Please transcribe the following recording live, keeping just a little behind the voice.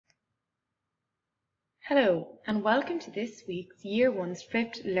Hello and welcome to this week's Year 1's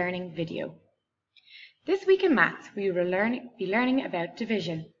Flipped Learning video. This week in Maths we will be learning about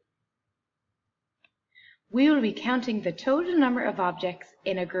division. We will be counting the total number of objects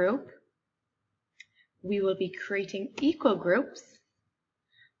in a group. We will be creating equal groups.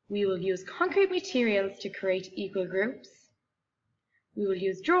 We will use concrete materials to create equal groups. We will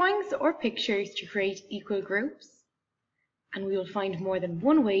use drawings or pictures to create equal groups. And we will find more than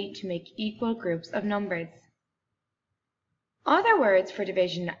one way to make equal groups of numbers. Other words for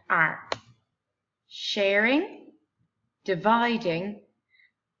division are sharing, dividing,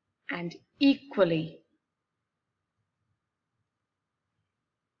 and equally.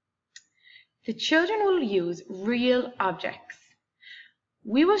 The children will use real objects.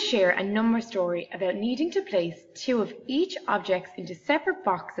 We will share a number story about needing to place two of each objects into separate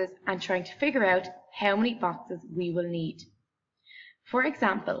boxes and trying to figure out how many boxes we will need. For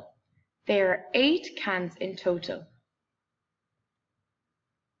example, there are 8 cans in total.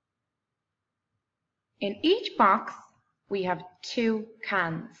 In each box, we have 2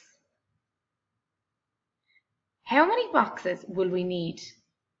 cans. How many boxes will we need?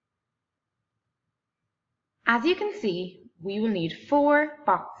 As you can see, we will need 4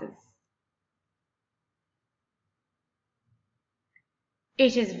 boxes.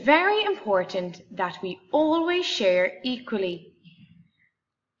 It is very important that we always share equally.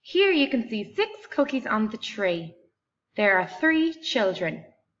 Here you can see 6 cookies on the tray. There are 3 children.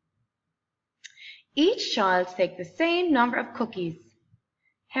 Each child takes the same number of cookies.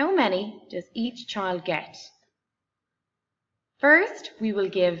 How many does each child get? First, we will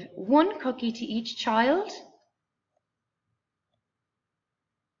give 1 cookie to each child.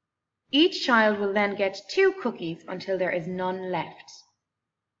 Each child will then get 2 cookies until there is none left.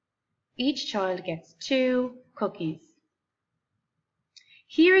 Each child gets 2 cookies.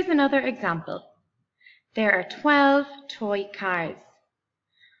 Here is another example. There are 12 toy cars.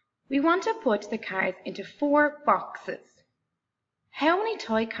 We want to put the cars into 4 boxes. How many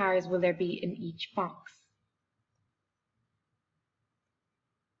toy cars will there be in each box?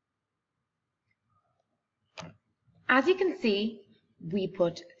 As you can see, we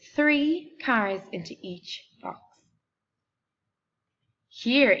put 3 cars into each box.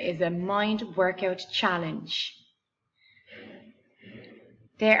 Here is a mind workout challenge.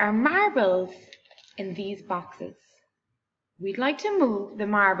 There are marbles in these boxes. We'd like to move the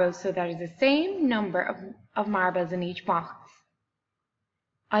marbles so there is the same number of marbles in each box.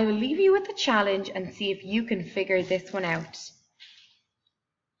 I will leave you with the challenge and see if you can figure this one out.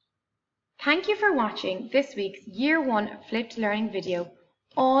 Thank you for watching this week's Year 1 Flipped Learning video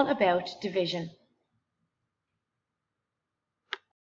all about division.